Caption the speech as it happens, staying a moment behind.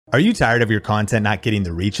Are you tired of your content not getting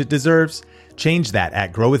the reach it deserves? Change that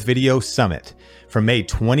at Grow with Video Summit. From May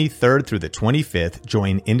 23rd through the 25th,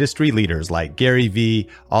 join industry leaders like Gary Vee,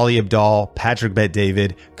 Ali Abdaal, Patrick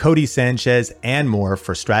Bet-David, Cody Sanchez, and more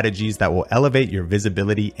for strategies that will elevate your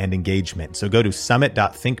visibility and engagement. So go to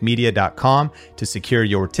summit.thinkmedia.com to secure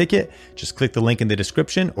your ticket. Just click the link in the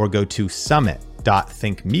description or go to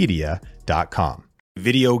summit.thinkmedia.com.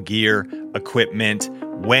 Video gear, equipment,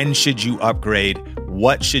 when should you upgrade?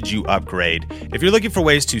 What should you upgrade? If you're looking for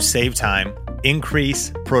ways to save time,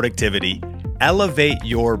 increase productivity, elevate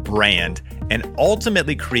your brand, and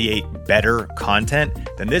ultimately create better content,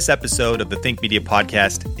 then this episode of the Think Media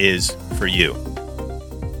Podcast is for you.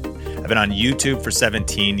 I've been on YouTube for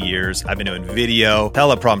 17 years. I've been doing video,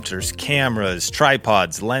 teleprompters, cameras,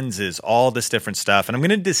 tripods, lenses, all this different stuff. And I'm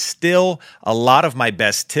going to distill a lot of my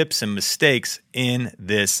best tips and mistakes in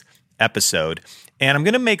this episode. And I'm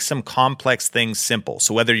going to make some complex things simple.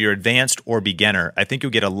 So whether you're advanced or beginner, I think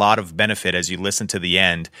you'll get a lot of benefit as you listen to the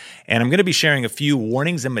end. And I'm going to be sharing a few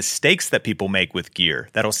warnings and mistakes that people make with gear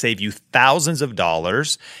that'll save you thousands of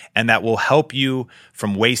dollars and that will help you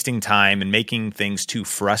from wasting time and making things too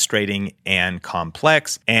frustrating and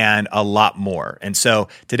complex and a lot more. And so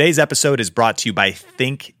today's episode is brought to you by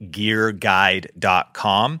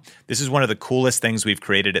thinkgearguide.com. This is one of the coolest things we've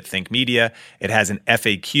created at Think Media. It has an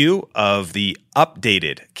FAQ of the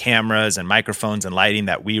updated cameras and microphones and lighting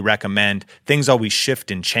that we recommend. Things always shift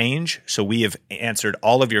and change, so we have answered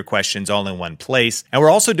all of your questions all in one place. And we're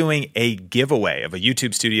also doing a giveaway of a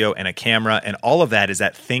YouTube studio and a camera, and all of that is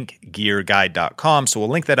at thinkgearguide.com. So we'll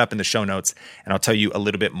link that up in the show notes, and I'll tell you a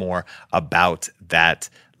little bit more about that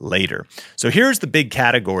later. So here's the big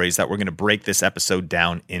categories that we're going to break this episode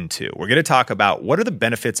down into. We're going to talk about what are the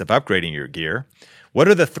benefits of upgrading your gear, what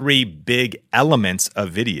are the 3 big elements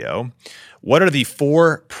of video, what are the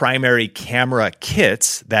 4 primary camera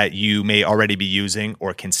kits that you may already be using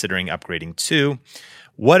or considering upgrading to,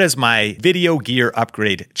 what is my video gear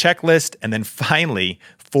upgrade checklist, and then finally,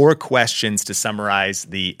 4 questions to summarize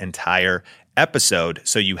the entire episode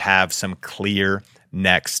so you have some clear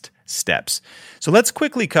next steps. So let's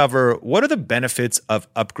quickly cover what are the benefits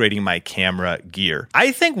of upgrading my camera gear.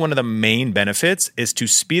 I think one of the main benefits is to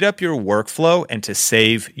speed up your workflow and to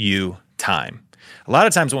save you time. A lot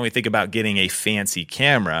of times when we think about getting a fancy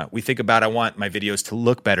camera, we think about I want my videos to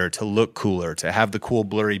look better, to look cooler, to have the cool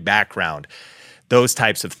blurry background, those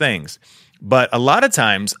types of things. But a lot of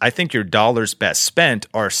times, I think your dollars best spent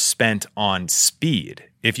are spent on speed.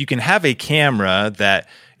 If you can have a camera that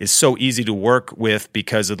is so easy to work with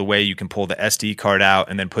because of the way you can pull the SD card out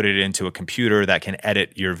and then put it into a computer that can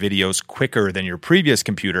edit your videos quicker than your previous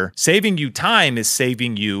computer, saving you time is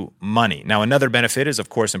saving you money. Now, another benefit is, of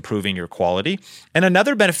course, improving your quality. And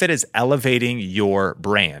another benefit is elevating your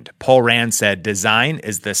brand. Paul Rand said, design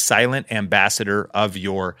is the silent ambassador of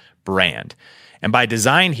your brand. And by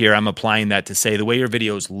design here, I'm applying that to say the way your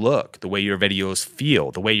videos look, the way your videos feel,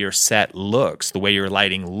 the way your set looks, the way your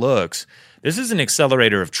lighting looks. This is an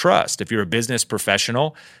accelerator of trust. If you're a business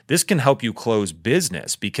professional, this can help you close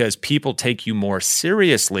business because people take you more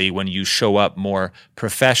seriously when you show up more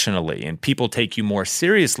professionally. And people take you more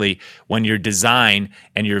seriously when your design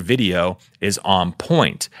and your video is on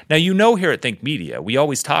point. Now, you know here at Think Media, we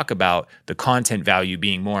always talk about the content value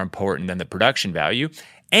being more important than the production value.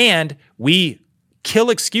 And we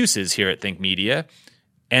kill excuses here at Think Media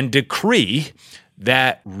and decree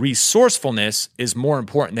that resourcefulness is more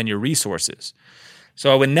important than your resources.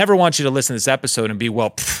 So I would never want you to listen to this episode and be,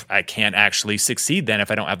 well, I can't actually succeed then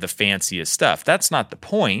if I don't have the fanciest stuff. That's not the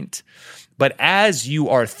point. But as you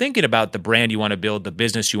are thinking about the brand you want to build, the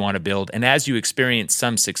business you want to build, and as you experience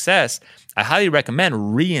some success, I highly recommend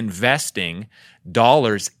reinvesting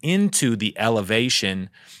dollars into the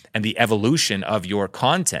elevation and the evolution of your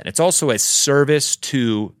content. It's also a service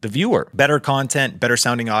to the viewer. Better content, better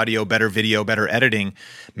sounding audio, better video, better editing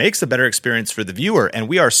makes a better experience for the viewer. And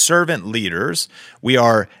we are servant leaders. We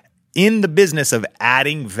are in the business of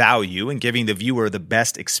adding value and giving the viewer the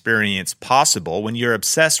best experience possible. When you're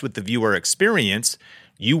obsessed with the viewer experience,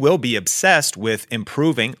 you will be obsessed with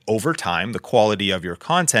improving over time the quality of your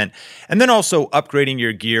content. And then also upgrading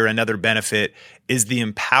your gear. Another benefit is the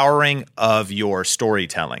empowering of your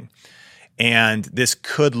storytelling. And this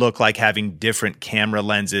could look like having different camera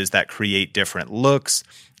lenses that create different looks.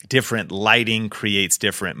 Different lighting creates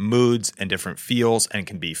different moods and different feels and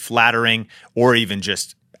can be flattering or even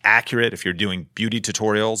just accurate. If you're doing beauty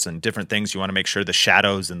tutorials and different things, you want to make sure the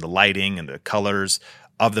shadows and the lighting and the colors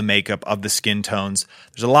of the makeup, of the skin tones.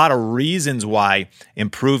 There's a lot of reasons why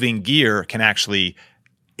improving gear can actually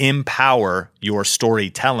empower your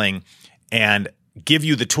storytelling and give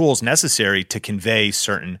you the tools necessary to convey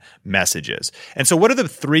certain messages. And so what are the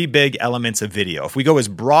three big elements of video? If we go as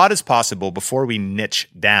broad as possible before we niche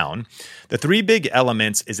down, the three big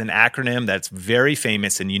elements is an acronym that's very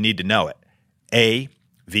famous and you need to know it.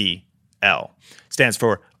 AVL stands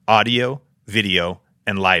for audio, video,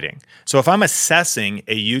 and lighting. So if I'm assessing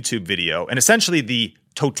a YouTube video and essentially the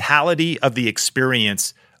totality of the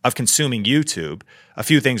experience of consuming YouTube, a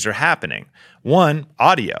few things are happening. One,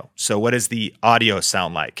 audio. So what does the audio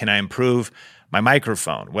sound like? Can I improve my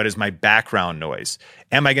microphone? What is my background noise?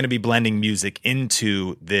 Am I going to be blending music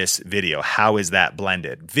into this video? How is that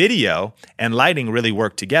blended? Video and lighting really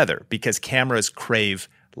work together because cameras crave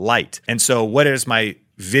light. And so what is my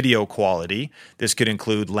video quality? This could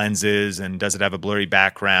include lenses and does it have a blurry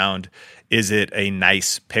background? Is it a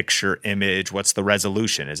nice picture image? What's the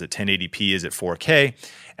resolution? Is it 1080p? Is it 4K?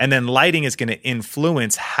 And then lighting is going to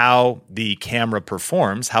influence how the camera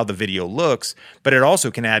performs, how the video looks, but it also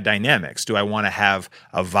can add dynamics. Do I want to have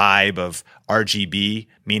a vibe of RGB,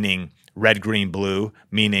 meaning red, green, blue,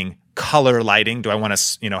 meaning color lighting? Do I want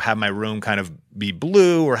to, have my room kind of be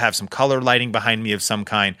blue or have some color lighting behind me of some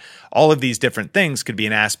kind? All of these different things could be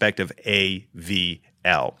an aspect of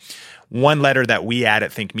AVL. One letter that we add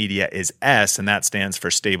at Think Media is S, and that stands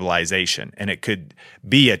for stabilization. And it could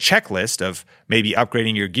be a checklist of maybe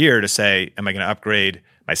upgrading your gear to say, am I going to upgrade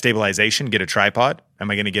my stabilization, get a tripod?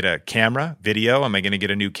 Am I going to get a camera, video? Am I going to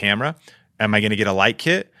get a new camera? Am I going to get a light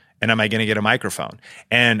kit? And am I going to get a microphone?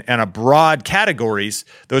 And a broad categories,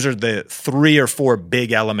 those are the 3 or 4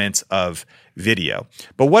 big elements of video.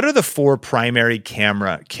 But what are the 4 primary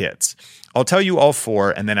camera kits? I'll tell you all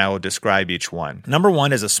 4, and then I will describe each one. Number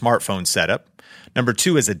 1 is a smartphone setup. Number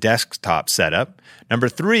 2 is a desktop setup. Number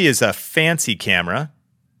 3 is a fancy camera.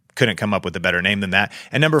 Couldn't come up with a better name than that.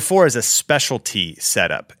 And number 4 is a specialty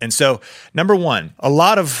setup. And so, number 1, a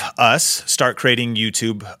lot of us start creating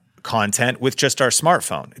YouTube content with just our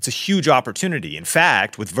smartphone. It's a huge opportunity. In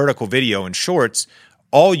fact, with vertical video and shorts,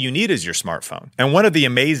 all you need is your smartphone. And one of the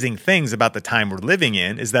amazing things about the time we're living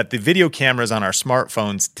in is that the video cameras on our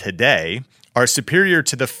smartphones today are superior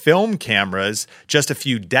to the film cameras just a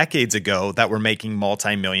few decades ago that were making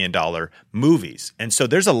multi-million-dollar movies. And so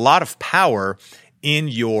there's a lot of power in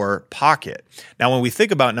your pocket. Now, when we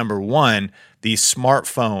think about number 1, the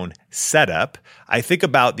smartphone setup, I think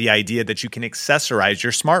about the idea that you can accessorize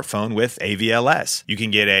your smartphone with AVLS. You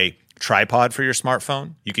can get a tripod for your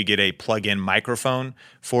smartphone. You could get a plug-in microphone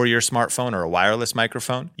for your smartphone or a wireless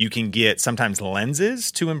microphone. You can get sometimes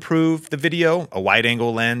lenses to improve the video, a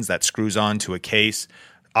wide-angle lens that screws onto a case.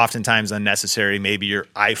 Oftentimes unnecessary. Maybe your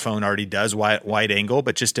iPhone already does wide angle,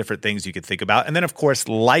 but just different things you could think about. And then, of course,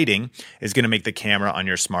 lighting is going to make the camera on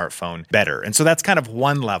your smartphone better. And so that's kind of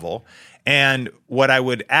one level. And what I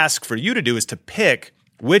would ask for you to do is to pick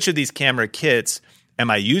which of these camera kits am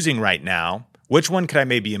I using right now? Which one could I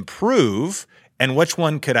maybe improve? And which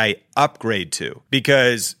one could I upgrade to?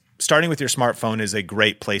 Because starting with your smartphone is a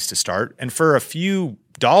great place to start. And for a few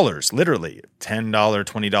dollars, literally $10,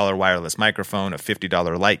 $20 wireless microphone, a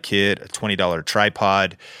 $50 light kit, a $20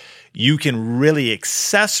 tripod, you can really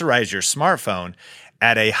accessorize your smartphone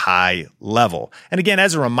at a high level. And again,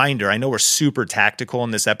 as a reminder, I know we're super tactical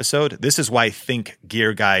in this episode. This is why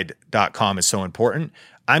thinkgearguide.com is so important.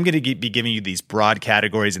 I'm going to be giving you these broad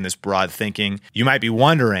categories and this broad thinking. You might be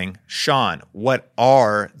wondering, Sean, what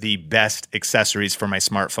are the best accessories for my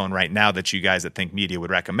smartphone right now that you guys at Think Media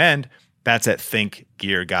would recommend? That's at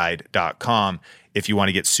thinkgearguide.com if you want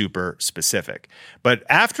to get super specific. But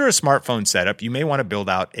after a smartphone setup, you may want to build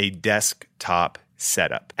out a desktop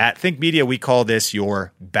setup. At Think Media, we call this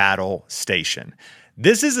your battle station.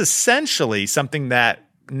 This is essentially something that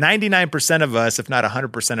 99% of us, if not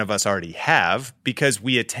 100% of us, already have because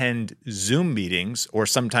we attend Zoom meetings or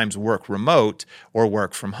sometimes work remote or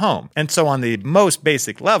work from home. And so on the most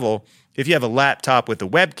basic level, if you have a laptop with a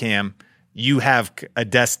webcam, you have a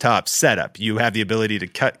desktop setup. You have the ability to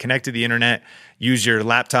connect to the internet, use your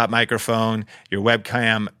laptop microphone, your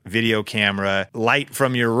webcam, video camera, light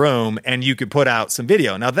from your room, and you could put out some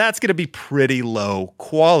video. Now, that's going to be pretty low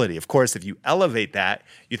quality. Of course, if you elevate that,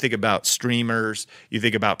 you think about streamers, you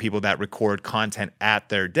think about people that record content at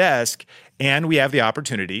their desk, and we have the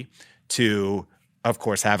opportunity to, of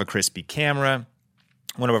course, have a crispy camera.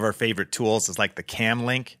 One of our favorite tools is like the Cam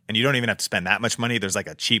Link, and you don't even have to spend that much money. There's like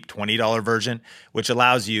a cheap $20 version, which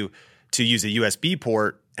allows you to use a USB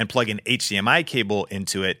port and plug an HDMI cable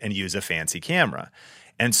into it and use a fancy camera.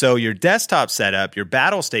 And so your desktop setup, your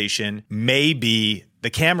battle station may be the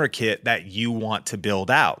camera kit that you want to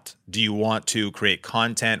build out. Do you want to create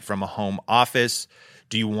content from a home office?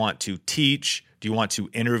 Do you want to teach? Do you want to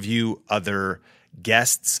interview other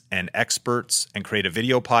guests and experts and create a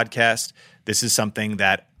video podcast. This is something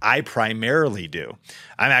that I primarily do.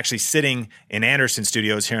 I'm actually sitting in Anderson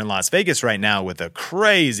Studios here in Las Vegas right now with a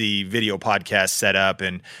crazy video podcast setup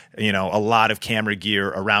and, a lot of camera gear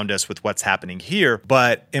around us with what's happening here.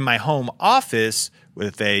 But in my home office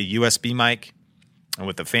with a USB mic and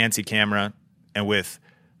with a fancy camera and with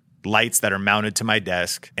lights that are mounted to my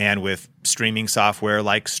desk and with streaming software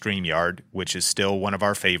like StreamYard, which is still one of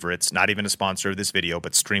our favorites, not even a sponsor of this video,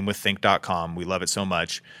 but streamwiththink.com. We love it so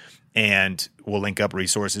much. And we'll link up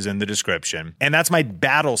resources in the description. And that's my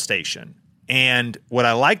battle station. And what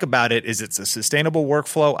I like about it is it's a sustainable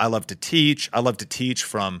workflow. I love to teach. I love to teach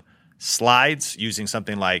from slides using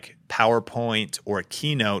something like PowerPoint or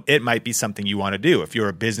Keynote. It might be something you want to do. If you're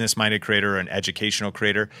a business-minded creator or an educational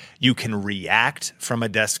creator, you can react from a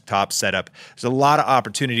desktop setup. There's a lot of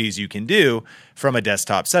opportunities you can do from a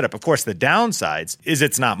desktop setup. Of course, the downsides is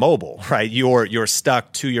it's not mobile, right? You're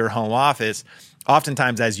stuck to your home office.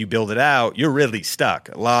 Oftentimes, as you build it out, you're really stuck.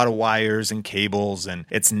 A lot of wires and cables, and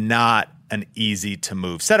it's not an easy to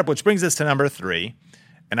move setup, which brings us to number 3.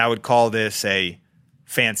 And I would call this a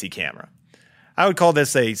fancy camera. I would call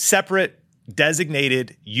this a separate,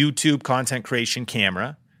 designated YouTube content creation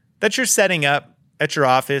camera that you're setting up at your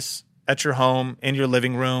office, at your home, in your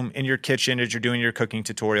living room, in your kitchen as you're doing your cooking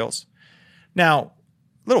tutorials. Now,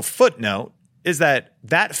 little footnote is that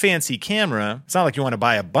fancy camera, it's not like you want to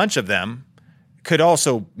buy a bunch of them, could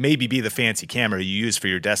also maybe be the fancy camera you use for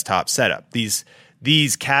your desktop setup.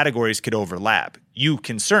 These categories could overlap. You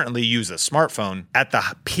can certainly use a smartphone at the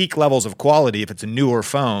peak levels of quality if it's a newer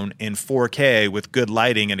phone in 4K with good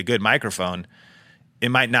lighting and a good microphone. It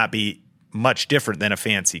might not be much different than a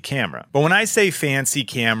fancy camera. But when I say fancy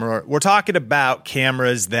camera, we're talking about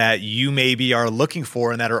cameras that you maybe are looking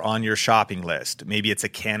for and that are on your shopping list. Maybe it's a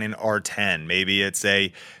Canon R10, maybe it's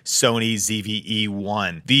a Sony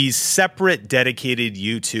ZV-E1. These separate dedicated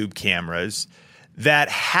YouTube cameras that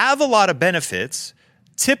have a lot of benefits,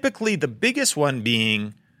 typically the biggest one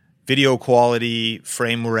being video quality,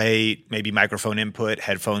 frame rate, maybe microphone input,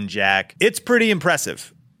 headphone jack. It's pretty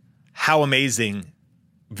impressive how amazing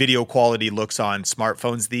video quality looks on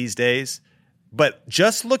smartphones these days. But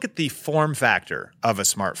just look at the form factor of a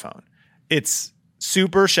smartphone. It's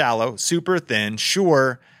super shallow, super thin.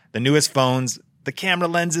 Sure, the newest phones, the camera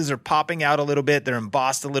lenses are popping out a little bit. They're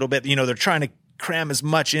embossed a little bit. They're trying to cram as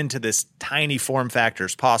much into this tiny form factor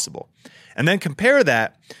as possible. And then compare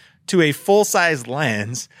that to a full-size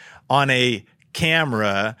lens on a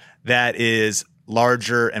camera that is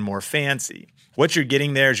larger and more fancy. What you're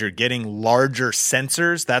getting there is you're getting larger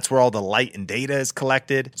sensors. That's where all the light and data is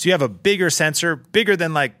collected. So you have a bigger sensor, bigger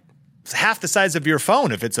than like half the size of your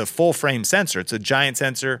phone if it's a full-frame sensor. It's a giant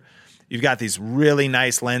sensor. You've got these really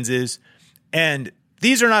nice lenses. And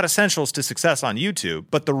these are not essentials to success on YouTube,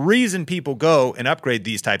 but the reason people go and upgrade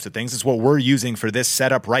these types of things is what we're using for this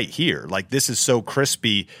setup right here. Like, this is so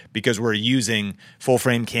crispy because we're using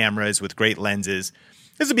full-frame cameras with great lenses.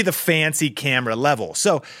 This would be the fancy camera level.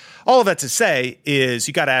 So all of that to say is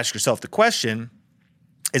you got to ask yourself the question,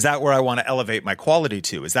 is that where I want to elevate my quality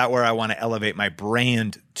to? Is that where I want to elevate my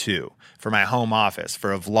brand to for my home office,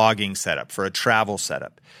 for a vlogging setup, for a travel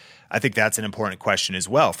setup? I think that's an important question as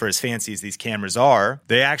well. For as fancy as these cameras are,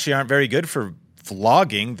 they actually aren't very good for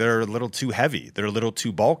vlogging. They're a little too heavy. They're a little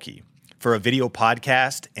too bulky. For a video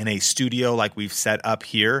podcast in a studio like we've set up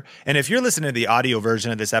here, and if you're listening to the audio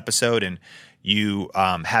version of this episode and you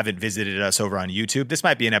haven't visited us over on YouTube, this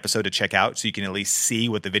might be an episode to check out so you can at least see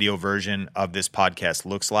what the video version of this podcast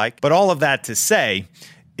looks like. But all of that to say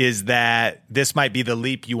is that this might be the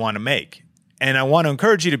leap you want to make. And I want to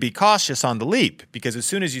encourage you to be cautious on the leap, because as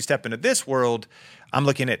soon as you step into this world, I'm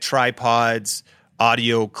looking at tripods,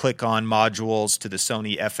 audio click-on modules to the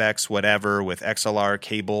Sony FX whatever with XLR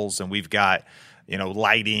cables, and we've got,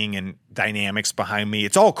 lighting and dynamics behind me.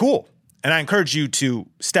 It's all cool. And I encourage you to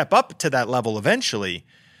step up to that level eventually.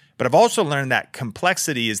 But I've also learned that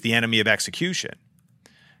complexity is the enemy of execution.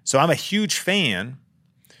 So I'm a huge fan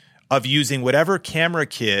of using whatever camera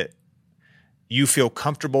kit you feel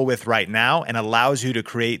comfortable with right now and allows you to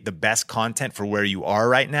create the best content for where you are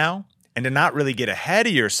right now, and to not really get ahead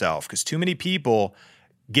of yourself, because too many people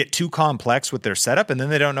get too complex with their setup and then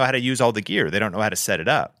they don't know how to use all the gear. They don't know how to set it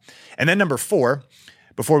up. And then number 4,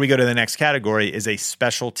 before we go to the next category, is a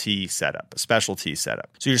specialty setup,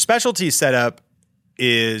 So your specialty setup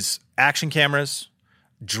is action cameras,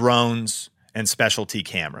 drones, and specialty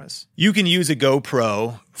cameras. You can use a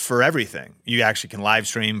GoPro for everything. You actually can live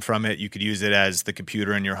stream from it. You could use it as the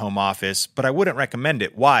computer in your home office, but I wouldn't recommend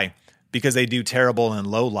it. Why? Because they do terrible in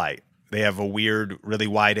low light. They have a weird, really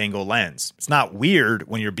wide angle lens. It's not weird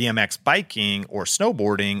when you're BMX biking or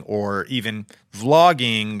snowboarding or even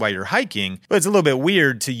vlogging while you're hiking, but it's a little bit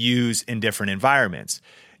weird to use in different environments.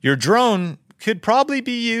 Your drone could probably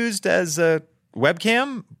be used as a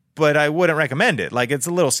webcam, but I wouldn't recommend it. Like, it's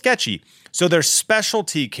a little sketchy. So there's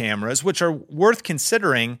specialty cameras, which are worth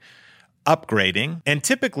considering upgrading. And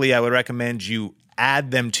typically I would recommend you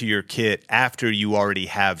add them to your kit after you already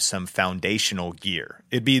have some foundational gear.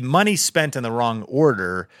 It'd be money spent in the wrong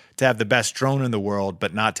order to have the best drone in the world,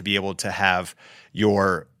 but not to be able to have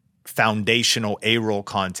your foundational A-roll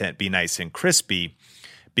content be nice and crispy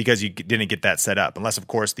because you didn't get that set up. Unless, of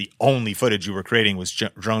course, the only footage you were creating was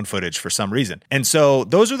drone footage for some reason. And so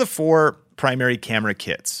those are the 4 primary camera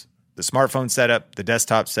kits: the smartphone setup, the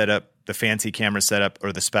desktop setup, the fancy camera setup,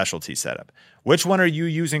 or the specialty setup. Which one are you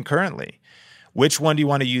using currently? Which one do you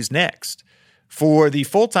want to use next? For the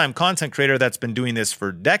full-time content creator that's been doing this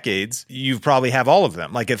for decades, you probably have all of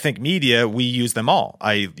them. Like at Think Media, we use them all.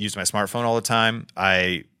 I use my smartphone all the time.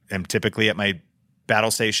 I am typically at my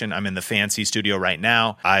battle station. I'm in the fancy studio right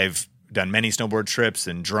now. I've done many snowboard trips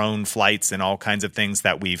and drone flights and all kinds of things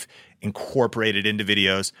that we've incorporated into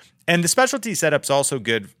videos. And the specialty setup's also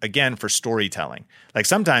good, again, for storytelling. Like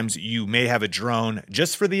sometimes you may have a drone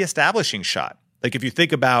just for the establishing shot. Like if you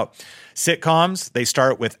think about sitcoms, they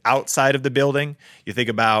start with outside of the building. You think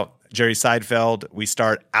about Jerry Seinfeld, we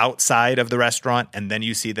start outside of the restaurant and then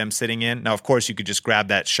you see them sitting in. Now, of course, you could just grab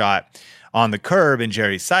that shot on the curb in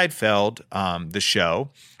Jerry Seinfeld, the show.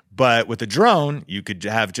 But with a drone, you could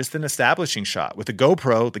have just an establishing shot. With a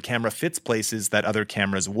GoPro, the camera fits places that other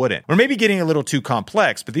cameras wouldn't. We're maybe getting a little too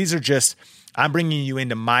complex, but these are just, I'm bringing you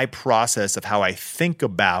into my process of how I think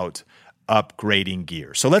about upgrading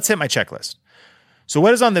gear. So let's hit my checklist. So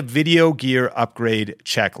what is on the video gear upgrade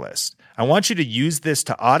checklist? I want you to use this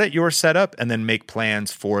to audit your setup and then make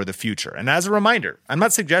plans for the future. And as a reminder, I'm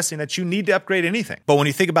not suggesting that you need to upgrade anything. But when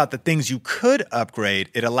you think about the things you could upgrade,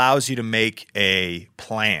 it allows you to make a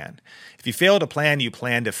plan. If you fail to plan, you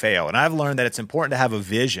plan to fail. And I've learned that it's important to have a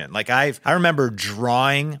vision. Like I remember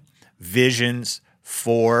drawing visions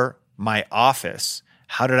for my office.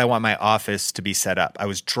 How did I want my office to be set up? I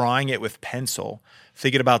was drawing it with pencil,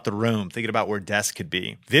 thinking about the room, thinking about where desks could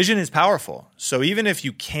be. Vision is powerful. So even if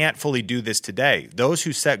you can't fully do this today, those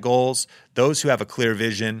who set goals, those who have a clear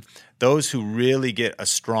vision, those who really get a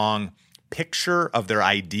strong picture of their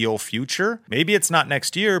ideal future, maybe it's not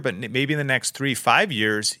next year, but maybe in the next 3-5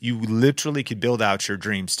 years, you literally could build out your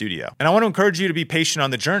dream studio. And I want to encourage you to be patient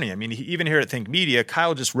on the journey. I mean, even here at Think Media,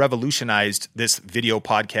 Kyle just revolutionized this video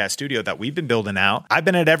podcast studio that we've been building out. I've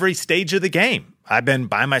been at every stage of the game. I've been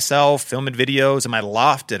by myself filming videos in my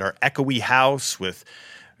loft at our echoey house with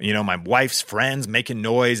my wife's friends making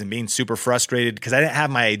noise and being super frustrated because I didn't have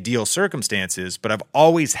my ideal circumstances, but I've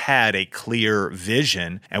always had a clear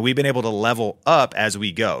vision and we've been able to level up as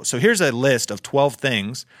we go. So here's a list of 12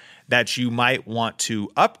 things that you might want to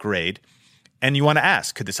upgrade and you want to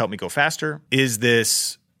ask, could this help me go faster? Is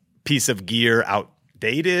this piece of gear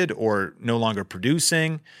outdated or no longer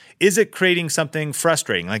producing? Is it creating something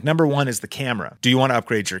frustrating? Like number 1 is the camera. Do you want to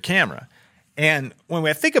upgrade your camera? And when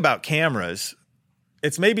I think about cameras,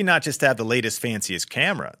 it's maybe not just to have the latest, fanciest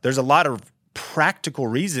camera. There's a lot of practical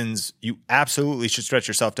reasons you absolutely should stretch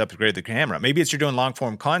yourself to upgrade the camera. Maybe it's you're doing long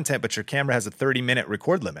form content, but your camera has a 30-minute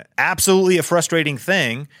record limit. Absolutely a frustrating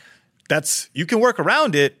thing. You can work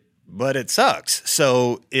around it, but it sucks.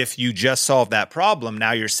 So if you just solve that problem,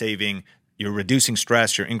 now you're reducing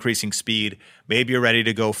stress, you're increasing speed. Maybe you're ready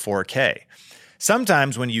to go 4K.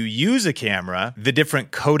 Sometimes when you use a camera, the different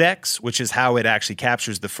codecs, which is how it actually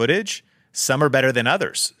captures the footage, some are better than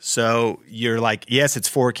others. So you're like, yes, it's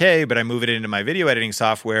 4K, but I move it into my video editing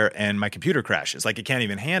software and my computer crashes. Like it can't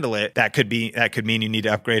even handle it. That could mean you need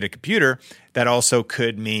to upgrade a computer. That also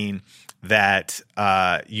could mean that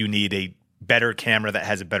you need a better camera that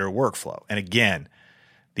has a better workflow. And again,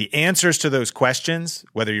 the answers to those questions,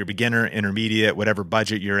 whether you're beginner, intermediate, whatever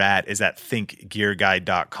budget you're at, is at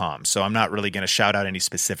thinkgearguide.com. So I'm not really going to shout out any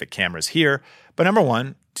specific cameras here. But number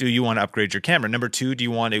 1, do you want to upgrade your camera? Number 2, do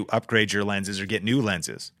you want to upgrade your lenses or get new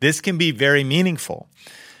lenses? This can be very meaningful.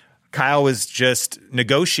 Kyle was just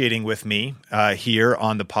negotiating with me here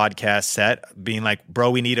on the podcast set, being like, bro,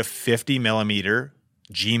 we need a 50 millimeter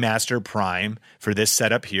G Master Prime for this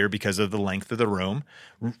setup here because of the length of the room.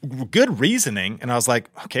 Good reasoning. And I was like,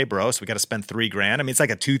 okay, bro, so we got to spend $3,000. I mean, it's like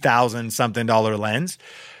a $2,000 something lens.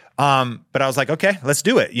 But I was like, okay, let's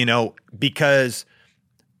do it, because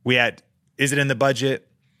is it in the budget?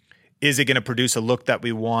 Is it going to produce a look that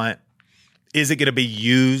we want? Is it going to be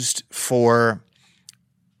used for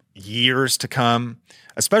years to come?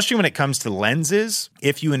 especially when it comes to lenses.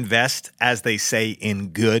 If you invest, as they say, in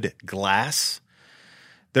good glass,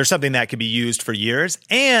 there's something that could be used for years,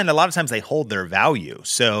 and a lot of times they hold their value.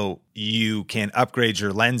 So you can upgrade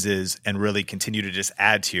your lenses and really continue to just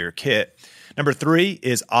add to your kit. Number 3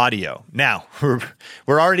 is audio. Now,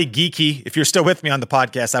 we're already geeky. If you're still with me on the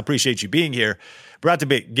podcast, I appreciate you being here. We're about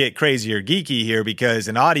to get crazier geeky here because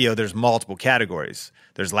in audio, there's multiple categories.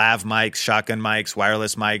 There's lav mics, shotgun mics,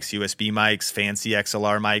 wireless mics, USB mics, fancy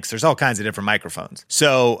XLR mics. There's all kinds of different microphones.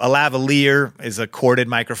 So a lavalier is a corded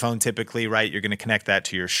microphone typically, right? You're going to connect that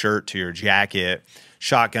to your shirt, to your jacket.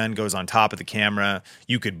 Shotgun goes on top of the camera.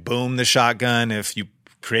 You could boom the shotgun if you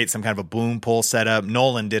create some kind of a boom pull setup.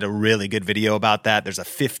 Nolan did a really good video about that. There's a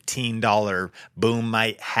 $15 boom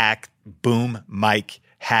mic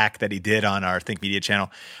hack that he did on our Think Media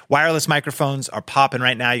channel. Wireless microphones are popping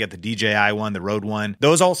right now. You got the DJI one, the Rode one.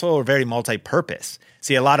 Those also are very multi-purpose.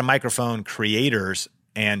 See, a lot of microphone creators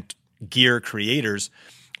and gear creators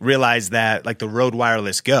realize that like the Rode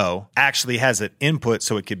Wireless Go actually has an input,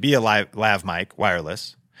 so it could be a lav mic,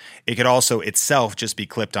 wireless. It could also itself just be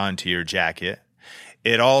clipped onto your jacket.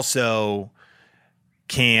 It also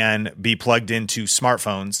can be plugged into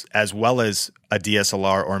smartphones as well as a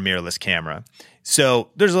DSLR or mirrorless camera. So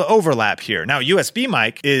there's an overlap here. Now, USB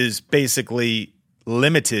mic is basically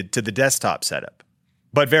limited to the desktop setup,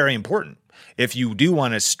 but very important. If you do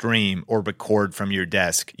want to stream or record from your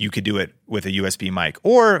desk, you could do it with a USB mic.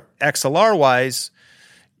 Or XLR-wise,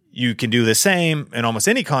 you can do the same in almost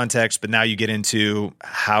any context, but now you get into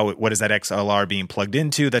what is that XLR being plugged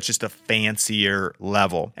into? That's just a fancier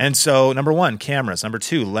level. And so number 1, cameras. Number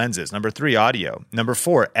 2, lenses. Number 3, audio. Number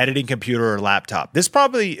 4, editing computer or laptop. This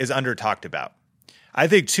probably is under talked about. I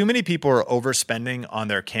think too many people are overspending on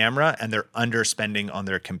their camera and they're underspending on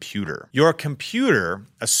their computer. Your computer,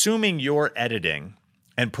 assuming you're editing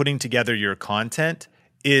and putting together your content,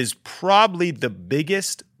 is probably the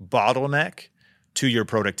biggest bottleneck to your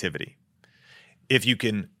productivity. If you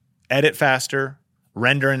can edit faster,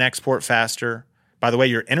 render and export faster, by the way,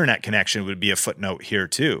 your internet connection would be a footnote here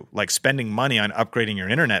too. Like spending money on upgrading your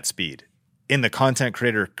internet speed in the content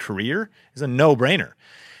creator career is a no-brainer.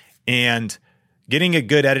 And getting a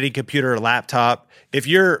good editing computer or laptop, if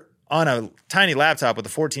you're on a tiny laptop with a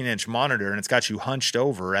 14-inch monitor and it's got you hunched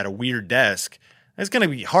over at a weird desk, it's going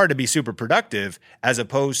to be hard to be super productive as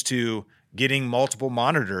opposed to getting multiple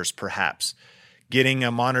monitors perhaps. Getting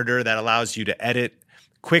a monitor that allows you to edit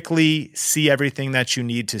quickly, see everything that you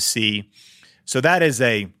need to see. So that is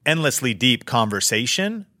a endlessly deep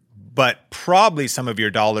conversation, but probably some of your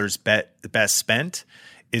dollars best spent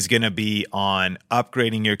is going to be on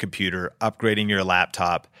upgrading your computer, upgrading your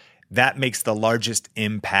laptop. That makes the largest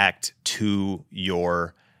impact to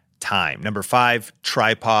your time. Number 5,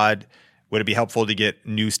 tripod. Would it be helpful to get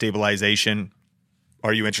new stabilization?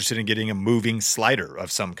 Are you interested in getting a moving slider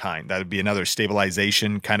of some kind? That would be another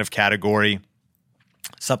stabilization kind of category.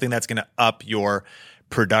 Something that's going to up your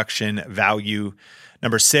production value.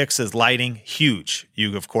 Number 6 is lighting. Huge.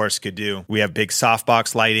 You, of course, could do. We have big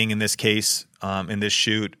softbox lighting in this case. In this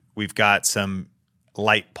shoot, we've got some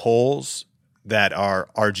light poles that are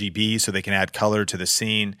RGB, so they can add color to the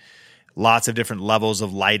scene. Lots of different levels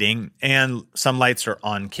of lighting, and some lights are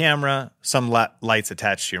on camera, some lights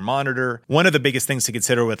attached to your monitor. One of the biggest things to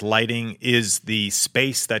consider with lighting is the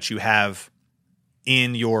space that you have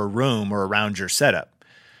in your room or around your setup.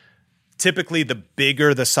 Typically, the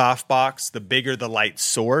bigger the softbox, the bigger the light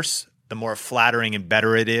source, the more flattering and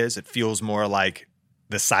better it is. It feels more like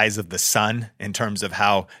the size of the sun in terms of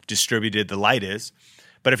how distributed the light is.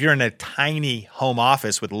 But if you're in a tiny home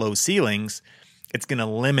office with low ceilings, it's going to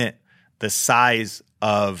limit the size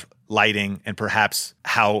of lighting and perhaps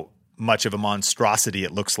how much of a monstrosity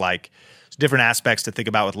it looks like. There's different aspects to think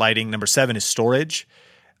about with lighting. Number 7 is storage.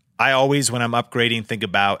 I always, when I'm upgrading, think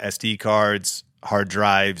about SD cards, hard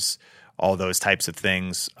drives, all those types of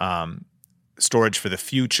things. Storage for the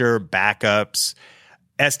future, backups.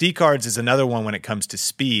 SD cards is another one when it comes to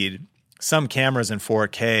speed. Some cameras in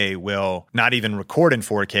 4K will not even record in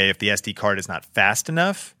 4K if the SD card is not fast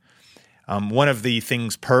enough. One of the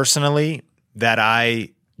things personally that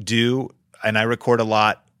I do, and I record a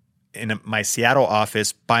lot in my Seattle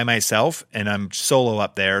office by myself, and I'm solo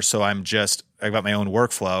up there, so I got my own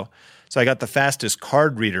workflow. So I got the fastest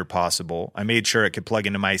card reader possible. I made sure it could plug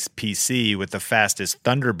into my PC with the fastest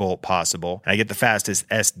Thunderbolt possible. And I get the fastest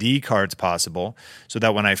SD cards possible so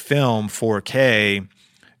that when I film 4K,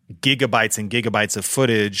 gigabytes and gigabytes of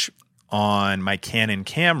footage on my Canon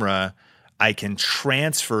camera, I can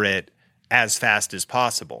transfer it as fast as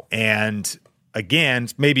possible. And again,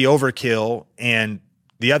 maybe overkill. And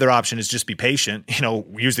the other option is just be patient,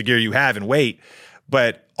 use the gear you have and wait.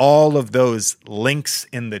 But all of those links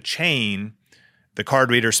in the chain, the card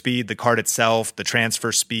reader speed, the card itself, the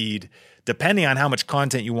transfer speed, depending on how much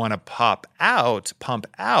content you want to pump out,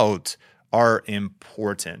 are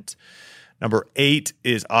important. Number 8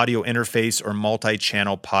 is audio interface or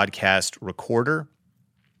multi-channel podcast recorder.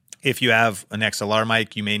 If you have an XLR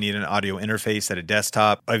mic, you may need an audio interface at a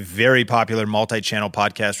desktop. A very popular multi-channel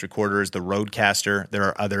podcast recorder is the Rodecaster. There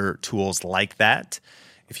are other tools like that.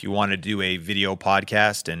 If you want to do a video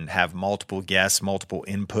podcast and have multiple guests, multiple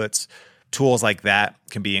inputs, tools like that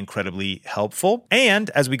can be incredibly helpful. And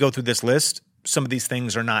as we go through this list, some of these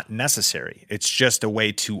things are not necessary. It's just a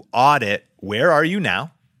way to audit where are you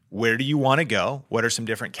now? Where do you want to go? What are some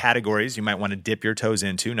different categories you might want to dip your toes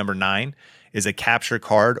into? Number 9 is a capture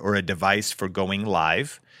card or a device for going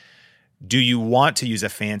live. Do you want to use a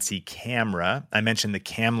fancy camera? I mentioned the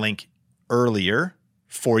CamLink earlier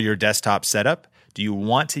for your desktop setup. Do you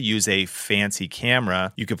want to use a fancy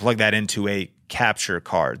camera? You could plug that into a capture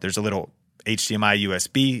card. There's a little HDMI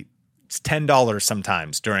USB. It's $10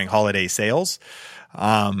 sometimes during holiday sales.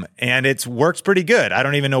 And it works pretty good. I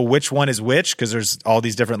don't even know which one is which because there's all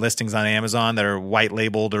these different listings on Amazon that are white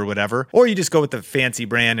labeled or whatever. Or you just go with the fancy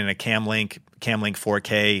brand and a CamLink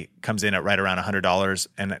 4K comes in at right around $100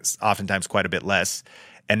 and it's oftentimes quite a bit less.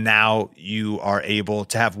 And now you are able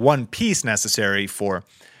to have one piece necessary for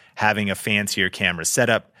having a fancier camera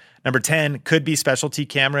setup. Number 10 could be specialty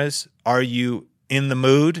cameras. Are you in the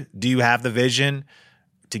mood? Do you have the vision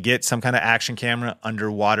to get some kind of action camera,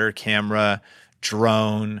 underwater camera,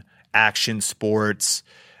 drone, action sports?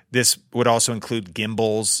 This would also include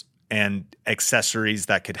gimbals and accessories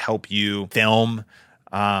that could help you film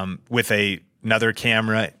with another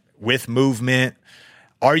camera with movement.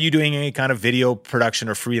 Are you doing any kind of video production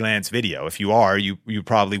or freelance video? If you are, you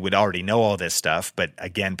probably would already know all this stuff. But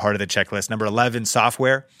again, part of the checklist. Number 11,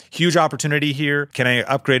 software. Huge opportunity here. Can I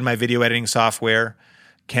upgrade my video editing software?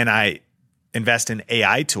 Can I invest in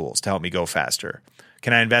AI tools to help me go faster?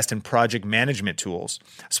 Can I invest in project management tools?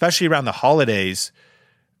 Especially around the holidays,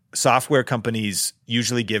 software companies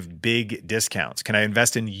usually give big discounts. Can I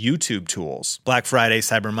invest in YouTube tools? Black Friday,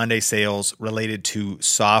 Cyber Monday sales related to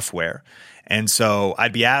software. And so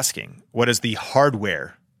I'd be asking, what is the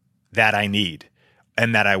hardware that I need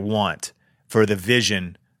and that I want for the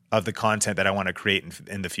vision of the content that I want to create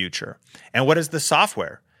in the future? And what is the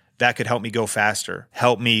software that could help me go faster,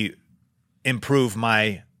 help me improve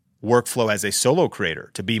my workflow as a solo creator,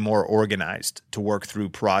 to be more organized, to work through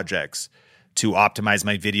projects, to optimize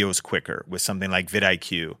my videos quicker with something like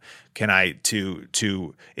vidIQ? Can I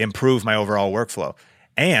to improve my overall workflow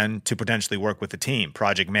and to potentially work with the team,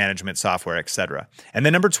 project management software, etc. And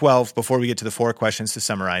then number 12, before we get to the 4 questions to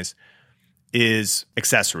summarize, is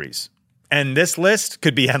accessories. And this list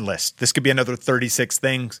could be endless. This could be another 36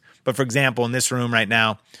 things. But for example, in this room right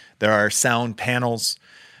now, there are sound panels.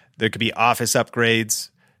 There could be office upgrades,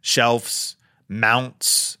 shelves,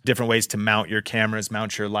 mounts, different ways to mount your cameras,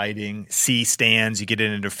 mount your lighting, C-stands. You get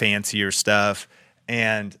into fancier stuff.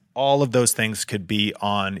 And all of those things could be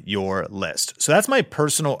on your list. So that's my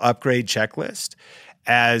personal upgrade checklist.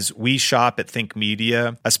 As we shop at Think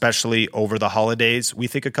Media, especially over the holidays, we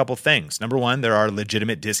think a couple things. Number 1, there are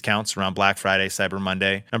legitimate discounts around Black Friday, Cyber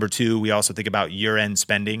Monday. Number 2, we also think about year-end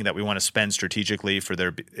spending that we want to spend strategically for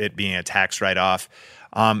it being a tax write-off.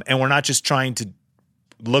 And we're not just trying to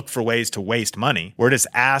look for ways to waste money. We're just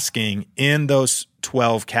asking in those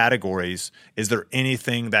 12 categories, is there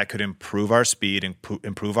anything that could improve our speed and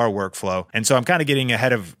improve our workflow? And so I'm kind of getting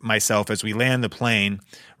ahead of myself as we land the plane.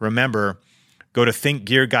 Remember, go to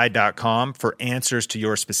thinkgearguide.com for answers to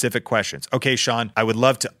your specific questions. Okay, Sean, I would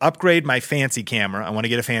love to upgrade my fancy camera. I want to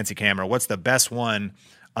get a fancy camera. What's the best one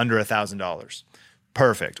under $1,000?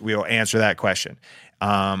 Perfect. We will answer that question.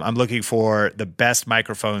 I'm looking for the best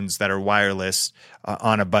microphones that are wireless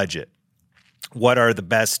on a budget. What are the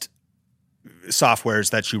best softwares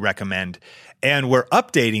that you recommend? And we're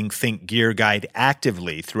updating Think Gear Guide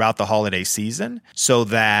actively throughout the holiday season so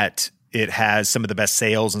that it has some of the best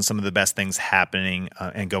sales and some of the best things happening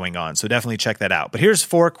and going on. So definitely check that out. But here's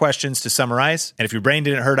 4 questions to summarize. And if your brain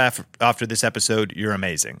didn't hurt after this episode, you're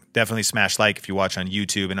amazing. Definitely smash like if you watch on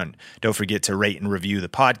YouTube. And don't forget to rate and review the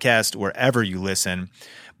podcast wherever you listen.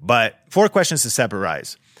 But 4 questions to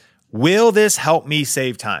summarize. Will this help me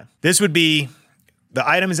save time? This would be the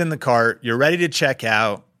item is in the cart. You're ready to check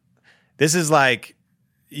out. This is like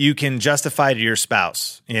you can justify to your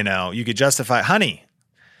spouse. You know, you could justify, honey,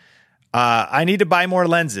 I need to buy more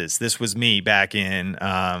lenses. This was me back in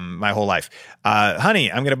my whole life.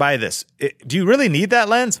 Honey, I'm going to buy this. Do you really need that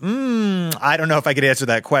lens? I don't know if I could answer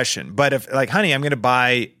that question. But if, like, honey, I'm going to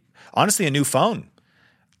buy, honestly, a new phone.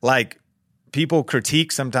 Like, people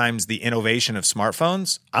critique sometimes the innovation of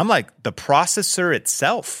smartphones. I'm like, the processor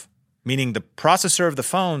itself, meaning the processor of the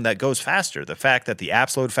phone that goes faster, the fact that the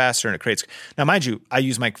apps load faster and it creates. Now, mind you, I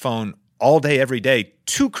use my phone all day, every day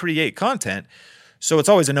to create content. So it's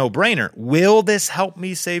always a no-brainer. Will this help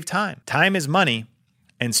me save time? Time is money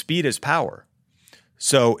and speed is power.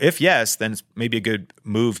 So if yes, then it's maybe a good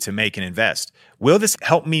move to make and invest. Will this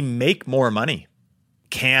help me make more money?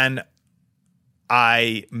 Can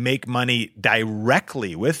I make money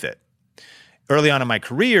directly with it? Early on in my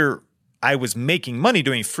career, I was making money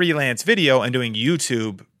doing freelance video and doing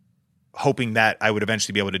YouTube, hoping that I would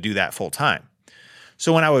eventually be able to do that full time.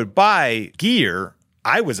 So when I would buy gear,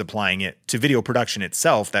 I was applying it to video production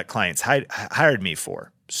itself that clients hired me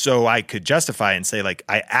for. So I could justify and say, like,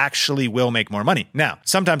 I actually will make more money. Now,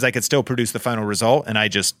 sometimes I could still produce the final result and I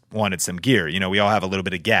just wanted some gear. You know, we all have a little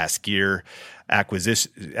bit of gear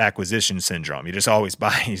acquisition syndrome. You just always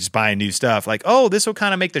buy new stuff. Like, oh, this will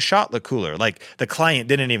kind of make the shot look cooler. Like the client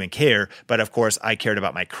didn't even care. But of course, I cared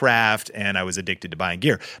about my craft and I was addicted to buying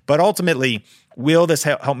gear. But ultimately, will this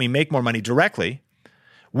help me make more money directly?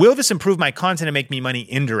 Will this improve my content and make me money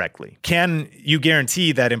indirectly? Can you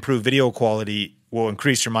guarantee that improved video quality will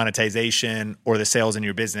increase your monetization or the sales in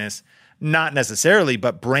your business? Not necessarily,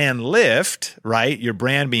 but brand lift, right? Your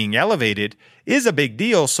brand being elevated is a big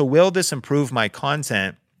deal. So will this improve my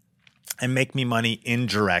content and make me money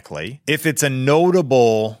indirectly? If it's a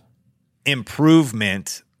notable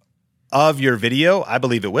improvement of your video, I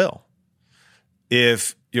believe it will.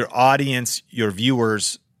 If your audience, your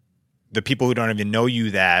viewers, the people who don't even know you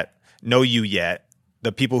yet,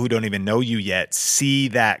 the people who don't even know you yet, see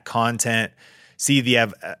that content, see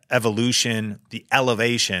the evolution, the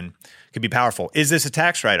elevation, could be powerful. Is this a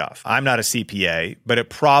tax write-off? I'm not a CPA, but it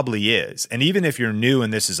probably is. And even if you're new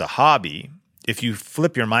and this is a hobby, if you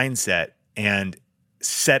flip your mindset and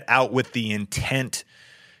set out with the intent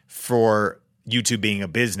for YouTube being a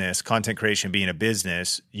business, content creation being a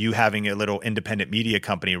business, you having a little independent media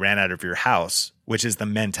company ran out of your house, which is the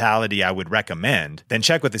mentality I would recommend, then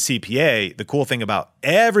check with the CPA. The cool thing about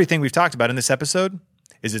everything we've talked about in this episode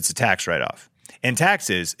is it's a tax write-off. And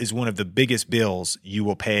taxes is one of the biggest bills you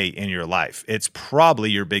will pay in your life. It's probably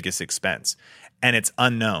your biggest expense. And it's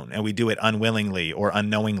unknown. And we do it unwillingly or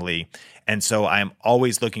unknowingly. And so I'm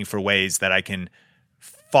always looking for ways that I can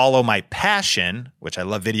follow my passion, which I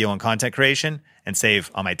love video and content creation, and save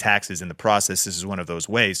on my taxes in the process. This is one of those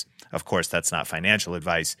ways. Of course, that's not financial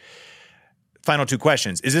advice. Final two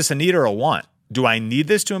questions. Is this a need or a want? Do I need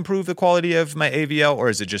this to improve the quality of my AVL, or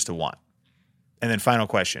is it just a want? And then final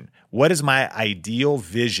question, what is my ideal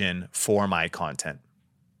vision for my content?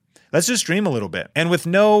 Let's just dream a little bit. And with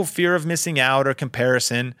no fear of missing out or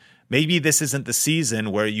comparison, maybe this isn't the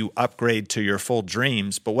season where you upgrade to your full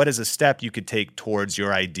dreams, but what is a step you could take towards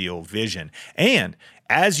your ideal vision? And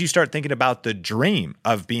as you start thinking about the dream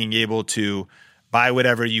of being able to buy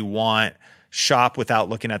whatever you want, shop without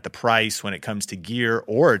looking at the price when it comes to gear,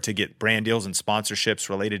 or to get brand deals and sponsorships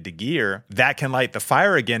related to gear, that can light the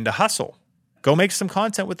fire again to hustle. Go make some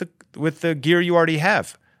content with the gear you already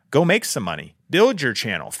have. Go make some money. Build your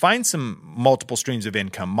channel. Find some multiple streams of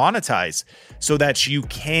income. Monetize so that you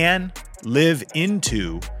can live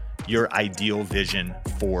into your ideal vision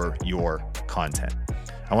for your content.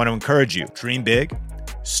 I want to encourage you, dream big,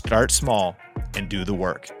 start small, and do the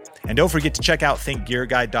work. And don't forget to check out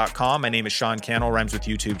thinkgearguide.com. My name is Sean Cannell, rhymes with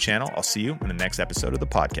YouTube channel. I'll see you in the next episode of the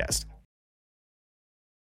podcast.